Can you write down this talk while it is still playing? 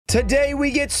Today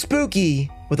we get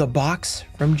spooky with a box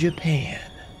from Japan.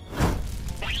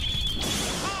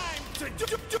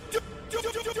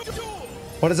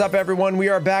 What is up, everyone? We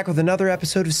are back with another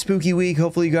episode of Spooky Week.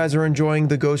 Hopefully you guys are enjoying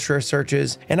the ghost rare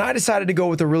searches. And I decided to go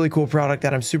with a really cool product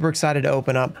that I'm super excited to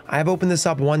open up. I've opened this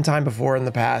up one time before in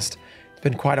the past. It's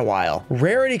been quite a while.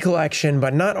 Rarity collection,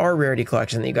 but not our Rarity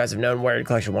collection that you guys have known, Rarity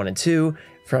collection 1 and 2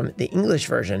 from the English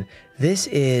version. This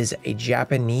is a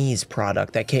Japanese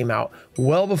product that came out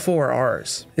well before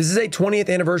ours. This is a 20th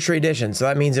anniversary edition, so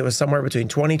that means it was somewhere between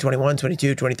 20, 21,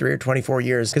 22, 23, or 24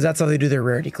 years, because that's how they do their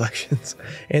Rarity collections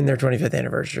in their 25th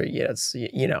anniversary. Yeah, it's,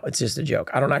 you know, it's just a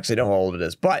joke. I don't actually know how old it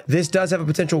is, but this does have a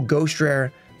potential ghost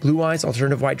rare Blue Eyes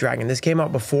Alternative White Dragon. This came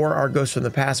out before our Ghost from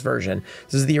the Past version.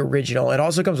 This is the original. It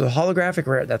also comes with holographic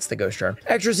rare. That's the ghost rare.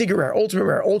 Extra secret rare, ultimate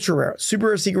rare, ultra rare, super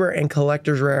rare, secret rare, and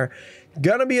collector's rare.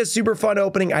 Gonna be a super fun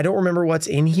opening. I don't remember what's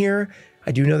in here.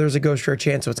 I do know there's a ghost rare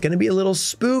chance, so it's gonna be a little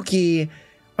spooky.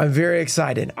 I'm very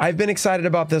excited. I've been excited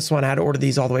about this one. I had to order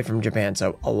these all the way from Japan,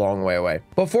 so a long way away.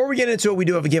 Before we get into it, we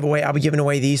do have a giveaway. I'll be giving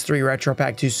away these 3 Retro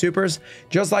Pack 2 Supers.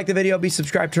 Just like the video, be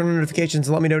subscribed, turn on notifications,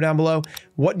 and let me know down below,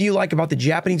 what do you like about the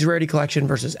Japanese Rarity collection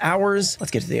versus ours?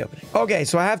 Let's get to the opening. Okay,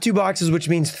 so I have 2 boxes, which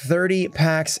means 30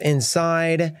 packs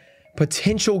inside.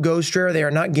 Potential ghost rare. They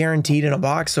are not guaranteed in a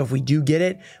box, so if we do get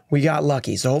it, we got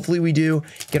lucky. So hopefully we do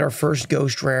get our first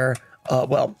ghost rare.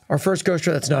 Well, our first ghost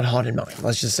rare that's not Haunted Mine.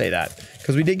 Let's just say that,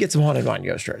 because we did get some Haunted Mine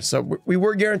ghost rares. So we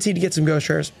were guaranteed to get some ghost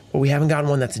rares, but we haven't gotten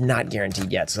one that's not guaranteed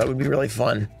yet. So that would be really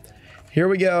fun. Here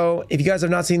we go. If you guys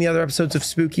have not seen the other episodes of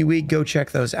Spooky Week, go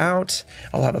check those out.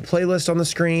 I'll have a playlist on the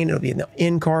screen. It'll be in the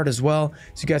end card as well,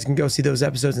 so you guys can go see those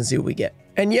episodes and see what we get.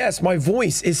 And yes, my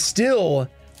voice is still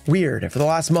weird for the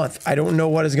last month. I don't know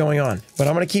what is going on, but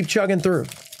I'm gonna keep chugging through.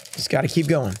 Just gotta keep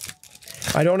going.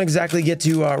 I don't exactly get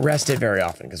to rest it very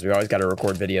often because we always got to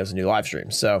record videos and do live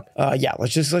streams. So yeah,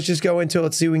 let's just go into it.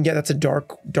 Let's see what we can get. That's a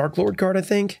Dark Lord card, I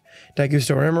think.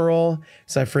 Daigusto Emerald,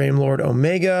 Cyframe Lord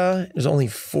Omega. There's only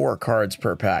 4 cards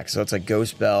per pack, so it's a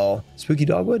Ghost Bell, Spooky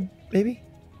Dogwood, maybe.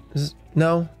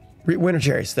 No. Winter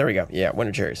Cherries. There we go. Yeah,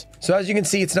 Winter Cherries. So as you can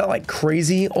see, it's not like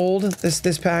crazy old,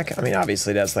 this pack. I mean,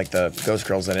 obviously it has like the Ghost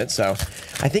Girls in it. So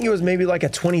I think it was maybe like a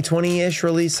 2020-ish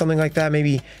release, something like that.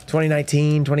 Maybe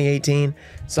 2019, 2018,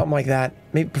 something like that.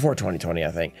 Maybe before 2020, I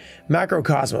think.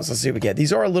 Macrocosmos. Let's see what we get.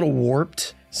 These are a little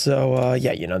warped. So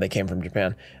yeah, you know, they came from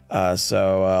Japan.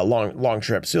 Long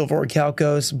trip. Silver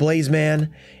Calcos, Blazeman,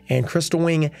 and Crystal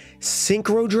Wing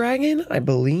Synchro Dragon, I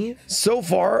believe. So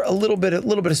far, a little bit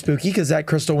of spooky, because that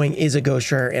Crystal Wing is a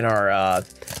ghost rare in our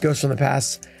Ghost from the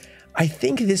Past. I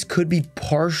think this could be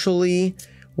partially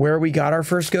where we got our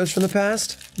first Ghost from the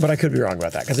Past, but I could be wrong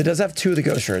about that, because it does have 2 of the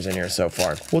ghost rares in here so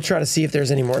far. We'll try to see if there's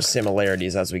any more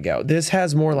similarities as we go. This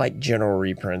has more like general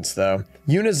reprints though.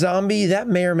 Unizombie, that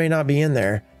may or may not be in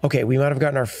there. Okay, we might have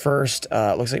gotten our first,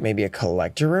 looks like maybe a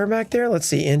collector rare back there. Let's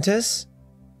see, Intis.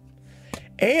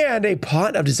 And a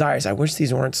Pot of Desires. I wish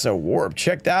these weren't so warped.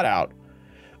 Check that out.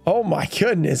 Oh my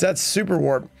goodness, that's super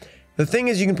warped. The thing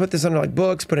is, you can put this under like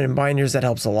books, put it in binders, that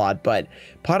helps a lot, but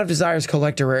Pot of Desires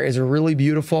collector rare is really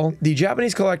beautiful. The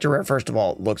Japanese collector rare, first of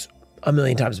all, looks a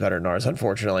million times better than ours,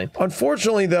 unfortunately.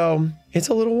 Unfortunately, though, it's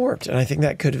a little warped, and I think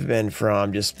that could have been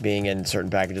from just being in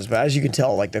certain packages, but as you can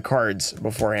tell, like the cards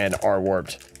beforehand are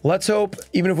warped. Let's hope,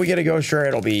 even if we get a ghost rare,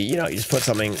 it'll be, you know, you just put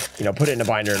something, you know, put it in a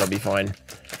binder, it'll be fine,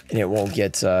 and it won't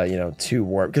get, you know, too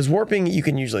warped, because warping you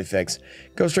can usually fix.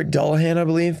 Ghost Trick Dullahan, I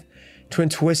believe. Twin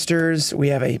Twisters, we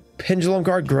have a Pendulum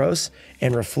card, Gross,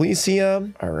 and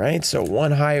Rafflesia. All right, so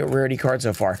 1 high rarity card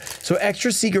so far. So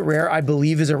Extra Secret Rare, I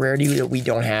believe, is a rarity that we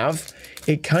don't have.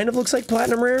 It kind of looks like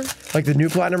Platinum Rare, like the new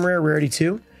Platinum Rare, Rarity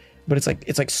 2, but it's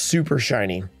like super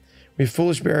shiny. We have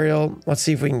Foolish Burial. Let's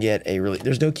see if we can get a really,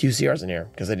 there's no QCRs in here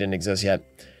because they didn't exist yet.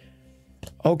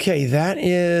 Okay, that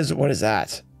is, what is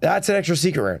that? That's an Extra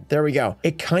Secret Rare. There we go.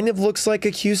 It kind of looks like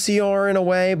a QCR in a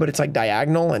way, but it's like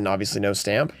diagonal and obviously no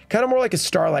stamp. Kind of more like a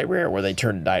Starlight Rare where they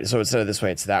turn it, so instead of this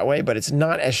way, it's that way, but it's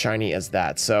not as shiny as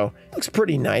that. So it looks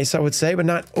pretty nice, I would say, but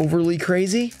not overly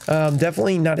crazy.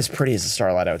 Definitely not as pretty as the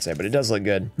Starlight, I would say, but it does look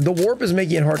good. The warp is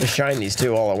making it hard to shine these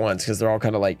two all at once because they're all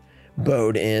kind of like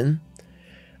bowed in.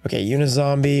 Okay,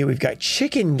 Unizombie. We've got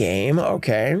Chicken Game.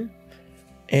 Okay.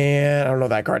 And I don't know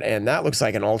that card. And that looks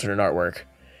like an alternate artwork.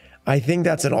 I think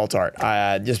that's an alt art.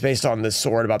 Just based on this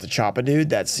sword about to chop a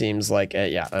dude, that seems like,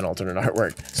 yeah, an alternate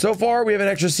artwork. So far, we have an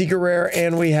Extra Secret Rare,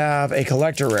 and we have a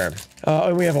Collector Rare.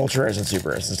 And we have Ultra Rares and Super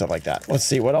Rares and stuff like that. Let's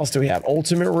see, what else do we have?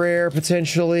 Ultimate Rare,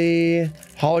 potentially.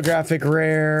 Holographic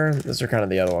Rare. Those are kind of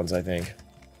the other ones, I think,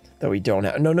 that we don't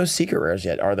have. No Secret Rares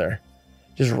yet, are there?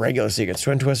 Just regular secrets.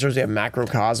 Twin Twisters, we have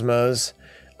Macrocosmos,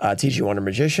 TG Wonder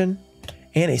Magician,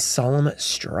 and a Solemn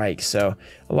Strike. So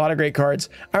a lot of great cards.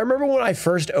 I remember when I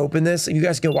first opened this, you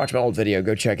guys can watch my old video,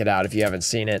 go check it out if you haven't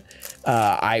seen it.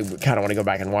 I kind of want to go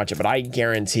back and watch it, but I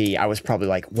guarantee I was probably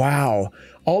like, wow,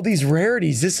 all these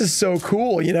rarities, this is so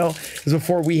cool, you know? Because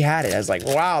before we had it, I was like,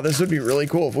 wow, this would be really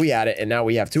cool if we had it, and now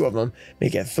we have 2 of them,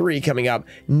 make it 3 coming up.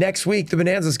 Next week, the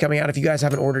Bonanza's coming out. If you guys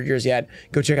haven't ordered yours yet,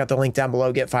 go check out the link down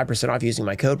below, get 5% off using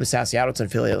my code with Sassyotto. It's an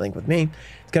affiliate link with me.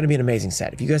 It's gonna be an amazing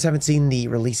set. If you guys haven't seen the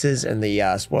releases and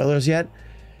the spoilers yet,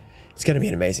 it's gonna be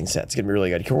an amazing set. It's gonna be really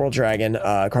good. World Dragon,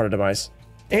 Card of Demise.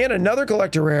 And another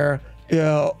collector rare,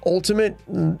 Ultimate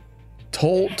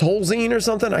Tolzien or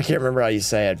something. I can't remember how you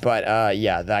say it, but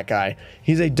yeah, that guy.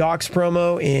 He's a Docs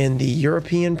promo in the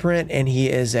European print, and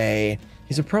he's a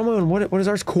promo in what is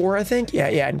ours? Core, I think.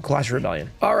 Yeah, in Clash of Rebellion.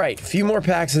 All right, a few more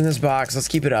packs in this box. Let's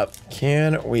keep it up.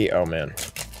 Can we? Oh man,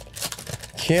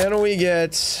 can we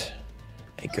get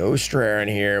a Ghost Rare in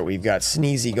here? We've got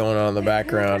Sneezy going on in the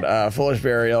background. Foolish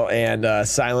Burial and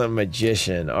Silent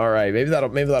Magician. All right, maybe that'll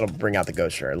bring out the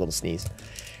Ghost Rare. A little sneeze.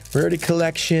 Rarity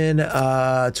Collection,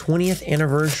 20th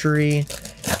Anniversary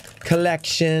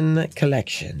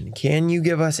Collection. Can you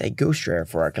give us a Ghost Rare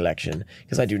for our collection?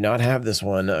 Because I do not have this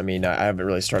one. I mean, I haven't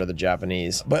really started the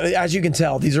Japanese. But as you can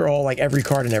tell, these are all like every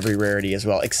card in every rarity as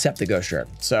well, except the Ghost Rare.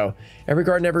 So every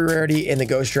card in every rarity, and the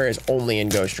Ghost Rare is only in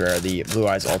Ghost Rare, the Blue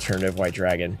Eyes Alternative White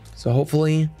Dragon. So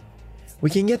hopefully we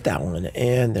can get that one.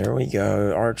 And there we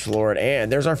go, Archlord.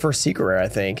 And there's our first secret rare, I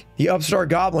think. The Upstart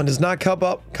Goblin does not come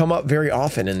up very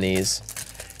often in these.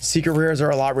 Secret rares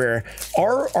are a lot rarer.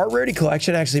 Our rarity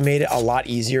collection actually made it a lot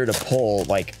easier to pull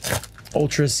like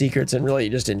ultra secrets and really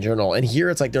just in general. And here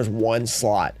it's like there's one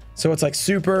slot. So it's like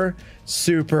super,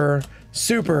 super,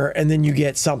 super, and then you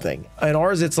get something. And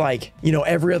ours, it's like, you know,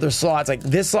 every other slot. It's like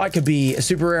this slot could be a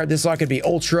super rare, this slot could be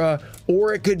ultra,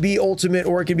 or it could be ultimate,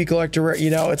 or it could be collector rare,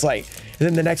 you know, it's like, and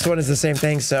then the next one is the same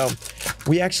thing. So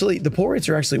we actually, the pull rates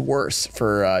are actually worse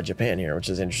for Japan here, which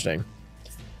is interesting.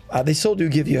 They still do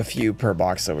give you a few per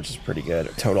box though, which is pretty good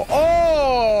total.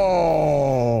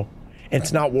 Oh,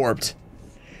 it's not warped.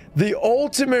 The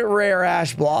ultimate rare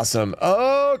Ash Blossom.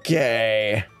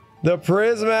 Okay. The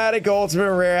Prismatic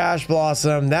Ultimate Rare Ash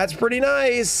Blossom. That's pretty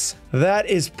nice. That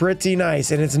is pretty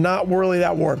nice. And it's not really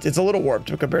that warped. It's a little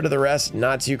warped, but compared to the rest,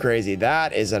 not too crazy.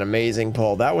 That is an amazing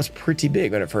pull. That was pretty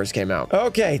big when it first came out.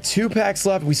 Okay, 2 packs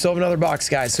left. We still have another box,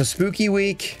 guys. So Spooky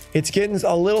Week. It's getting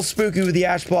a little spooky with the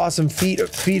Ash Blossom Feet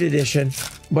Edition,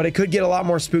 but it could get a lot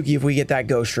more spooky if we get that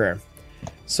Ghost Rare.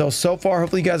 So far,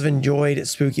 hopefully you guys have enjoyed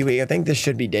Spooky Week. I think this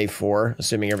should be day 4,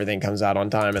 assuming everything comes out on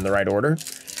time in the right order.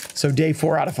 So day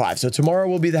 4 out of 5. So tomorrow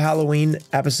will be the Halloween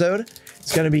episode.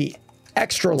 It's going to be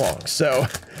extra long. So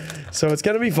it's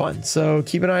going to be fun. So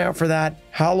keep an eye out for that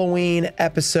Halloween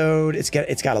episode. It's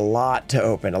got a lot to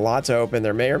open,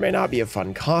 There may or may not be a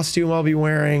fun costume I'll be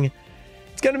wearing.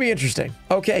 It's going to be interesting.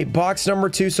 Okay, box number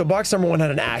 2. So box number 1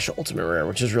 had an Ash Ultimate Rare,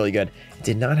 which is really good. It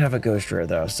did not have a Ghost Rare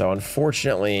though. So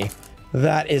unfortunately,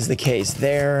 that is the case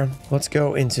there. Let's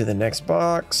go into the next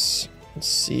box. Let's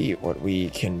see what we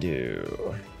can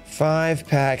do. 5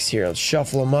 packs here. Let's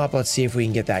shuffle them up. Let's see if we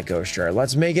can get that Ghost Rare.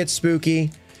 Let's make it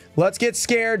spooky. Let's get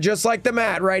scared just like the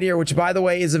mat right here, which by the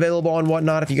way is available on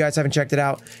Whatnot. If you guys haven't checked it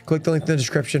out, click the link in the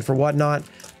description for Whatnot.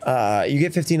 You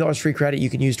get $15 free credit you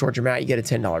can use towards your mat. You get a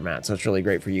 $10 mat, so it's really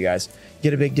great for you guys. You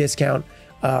get a big discount.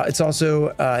 It's also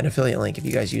an affiliate link if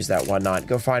you guys use that. Whatnot,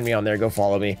 go find me on there, go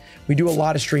follow me. We do a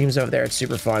lot of streams over there. It's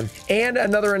super fun. And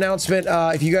another announcement,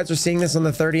 if you guys are seeing this on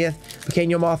the 30th,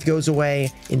 Pequeño Moth goes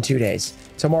away in 2 days.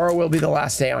 Tomorrow will be the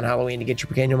last day on Halloween to get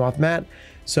your Pequeño Moth mat.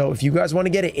 So if you guys want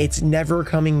to get it, it's never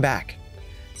coming back.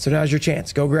 So now's your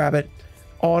chance. Go grab it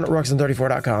on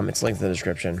ruxin34.com. It's linked in the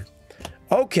description.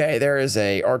 Okay, there is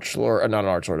a Archlord, not an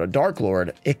Archlord, a Dark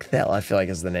Lord. Ichthel, I feel like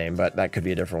is the name, but that could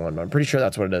be a different one. But I'm pretty sure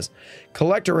that's what it is.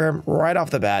 Collector Rare right off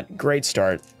the bat. Great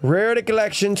start. Rarity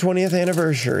Collection 20th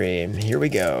Anniversary. Here we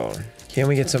go. Can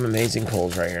we get some amazing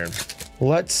pulls right here?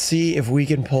 Let's see if we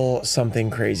can pull something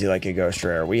crazy like a Ghost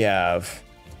Rare. We have...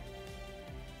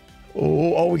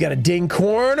 Oh, we got a ding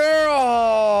corner.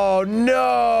 Oh,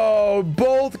 no.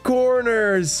 Both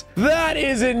corners. That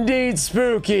is indeed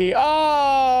spooky.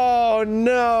 Oh,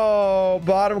 no.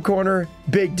 Bottom corner,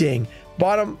 big ding.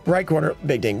 Bottom right corner,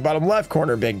 big ding. Bottom left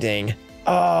corner, big ding.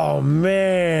 Oh,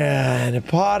 man.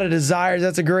 Pot of Desires.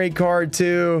 That's a great card,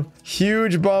 too.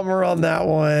 Huge bummer on that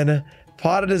one.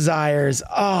 Pot of Desires.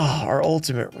 Oh, our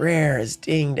ultimate rare is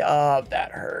dinged up.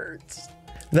 That hurts.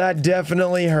 That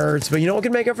definitely hurts, but you know what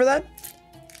can make up for that?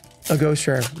 A Ghost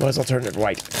Rare. What is Alternative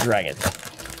White Dragon?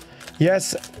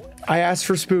 Yes, I asked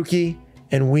for spooky,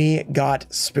 and we got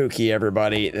spooky,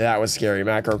 everybody. That was scary.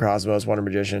 Macrocosmos, Wonder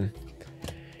Magician.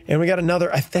 And we got another,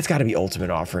 that's got to be Ultimate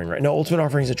Offering, right? No, Ultimate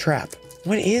Offering is a trap.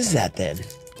 What is that then?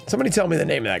 Somebody tell me the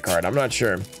name of that card. I'm not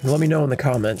sure. Let me know in the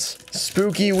comments.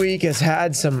 Spooky Week has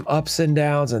had some ups and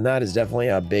downs, and that is definitely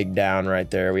a big down right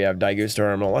there. We have Daigusto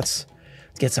Terminal. Let's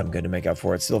get something good to make up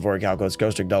for it. Silver Calcos,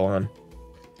 Ghost Trick Dullon.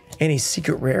 And a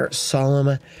secret rare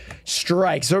Solemn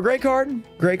Strike. So great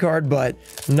card, but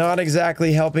not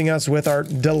exactly helping us with our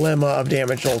dilemma of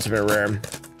damaged ultimate rare.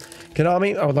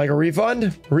 Konami, I would like a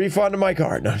refund. Refund my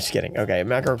card. No, I'm just kidding. Okay,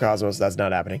 Macrocosmos, that's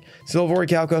not happening. Silver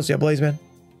Calcos, yeah, Blazeman.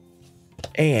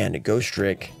 And Ghost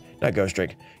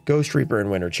Reaper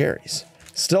and Winter Cherries.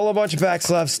 Still a bunch of packs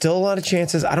left, still a lot of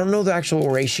chances. I don't know the actual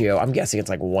ratio. I'm guessing it's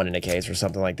like 1 in a case or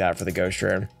something like that for the Ghost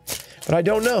Rare. But I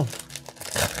don't know.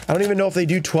 I don't even know if they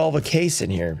do 12 a case in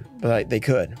here, but they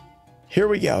could. Here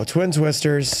we go, Twin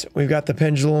Twisters. We've got the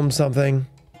Pendulum something.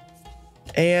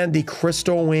 And the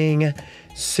Crystal Wing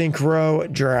Synchro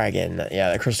Dragon.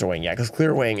 Yeah, the Crystal Wing, yeah, because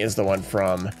Clear Wing is the one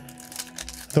from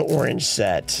the orange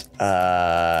set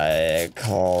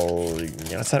called,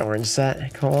 what's that orange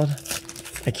set called?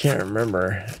 I can't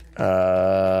remember.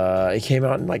 It came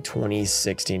out in like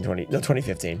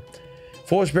 2015.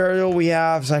 Foolish Burial, we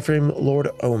have Cyframe Lord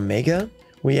Omega.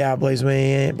 We have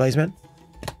Blazeman.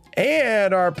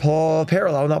 And our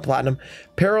parallel, not platinum,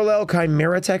 parallel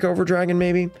Chimera Tech Overdragon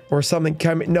maybe? Or something,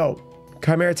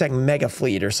 Chimera Tech Mega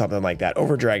Fleet or something like that.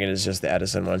 Overdragon is just the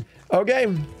Edison one. Okay,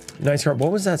 nice card.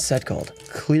 What was that set called?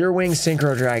 Clear Wing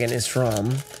Synchro Dragon is from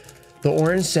the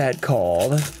orange set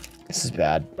called, this is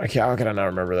bad. How can I not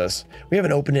remember this? We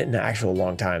haven't opened it in an actual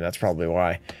long time. That's probably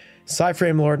why.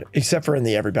 Cyframe Lord, except for in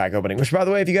the every pack opening, which by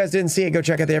the way, if you guys didn't see it, go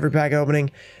check out the every pack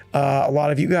opening. A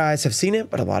lot of you guys have seen it,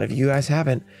 but a lot of you guys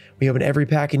haven't. We opened every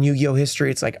pack in Yu-Gi-Oh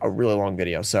history. It's like a really long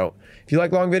video. So if you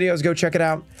like long videos, go check it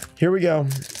out. Here we go.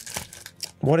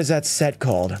 What is that set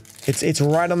called? It's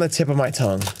right on the tip of my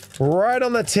tongue. Right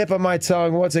on the tip of my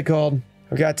tongue. What's it called?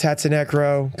 We got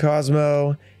Tatsunecro,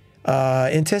 Cosmo,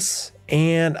 Intis,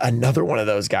 and another one of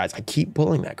those guys. I keep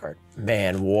pulling that card.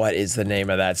 Man, what is the name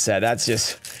of that set? That's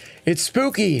just, it's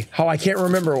spooky how I can't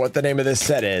remember what the name of this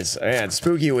set is. Man,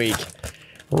 Spooky Week.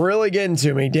 Really getting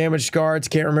to me. Damaged cards,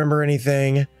 can't remember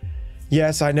anything.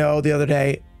 Yes, I know the other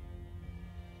day.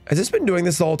 Has this been doing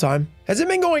this the whole time? Has it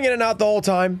been going in and out the whole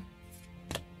time?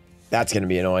 That's going to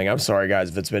be annoying. I'm sorry, guys,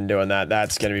 if it's been doing that.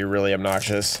 That's going to be really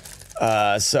obnoxious.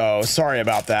 So sorry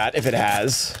about that if it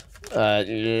has.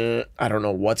 I don't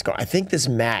know what's going on. I think this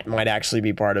mat might actually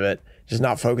be part of it. Just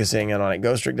not focusing in on it.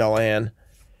 Ghost Trick Dullon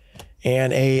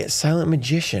and a Silent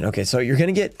Magician. Okay, so you're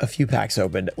going to get a few packs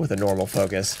opened with a normal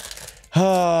focus.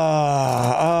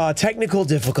 Technical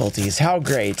difficulties. How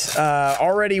great.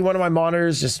 Already one of my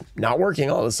monitors just not working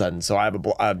all of a sudden. So I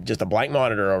have just a blank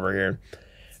monitor over here.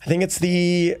 I think it's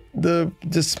the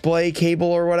display cable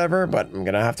or whatever, but I'm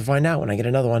going to have to find out when I get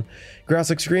another one.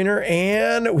 Graphic screener,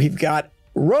 and we've got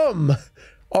Rum.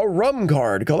 A Rum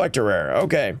card, collector rare.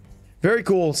 Okay. Very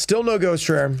cool. Still no Ghost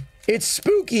Rare. It's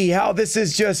spooky how this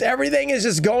is just, everything is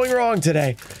just going wrong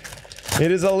today.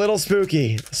 It is a little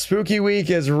spooky. Spooky Week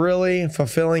is really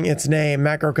fulfilling its name.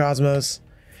 Macrocosmos,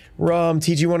 Rum,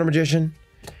 TG Wonder Magician,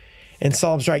 and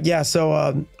Solemn Strike. Yeah,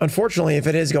 so unfortunately, if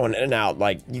it is going in and out,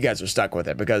 like, you guys are stuck with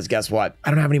it, because guess what? I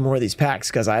don't have any more of these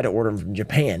packs because I had to order them from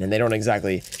Japan, and they don't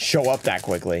exactly show up that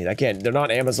quickly. They're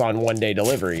not Amazon one-day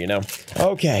delivery, you know?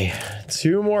 Okay,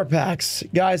 2 more packs.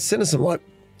 Guys, send us some luck.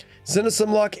 Send us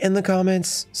some luck in the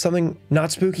comments. Something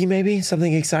not spooky, maybe?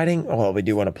 Something exciting? Oh, well, we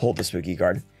do want to pull the spooky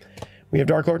card. We have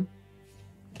Dark Lord.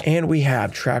 And we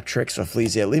have Trap Tricks of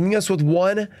Fleazia, leaving us with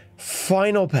 1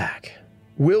 final pack.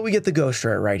 Will we get the Ghost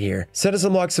Rare right here? Send us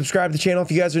some luck. Subscribe to the channel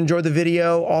if you guys enjoyed the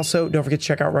video. Also, don't forget to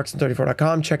check out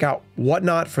Ruxin34.com. Check out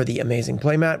Whatnot for the amazing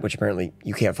playmat, which apparently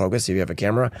you can't focus if you have a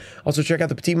camera. Also, check out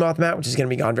the Petite Moth mat, which is going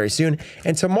to be gone very soon.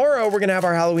 And tomorrow, we're going to have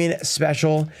our Halloween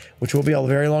special, which will be a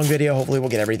very long video. Hopefully, we'll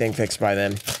get everything fixed by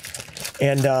then.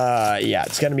 And yeah,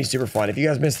 it's going to be super fun. If you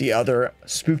guys missed the other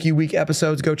Spooky Week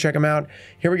episodes, go check them out.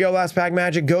 Here we go. Last pack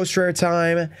magic. Ghost Rare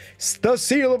time. The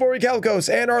Seal of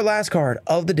Orichalcos. And our last card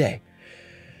of the day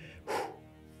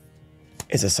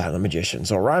is a Silent Magician.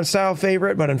 So rhyme style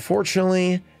favorite, but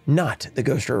unfortunately not the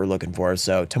Ghost Rare we're looking for.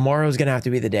 So tomorrow's gonna have to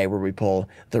be the day where we pull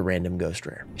the random Ghost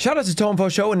Rare. Shout out to Tomfo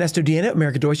Show, Ernesto Diana,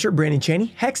 America Deutscher, Brandon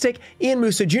Chaney, Hextick, Ian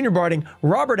Musa, Junior Barding,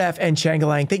 Robert F, and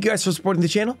Changalang. Thank you guys for supporting the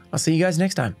channel. I'll see you guys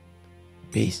next time.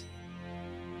 Peace.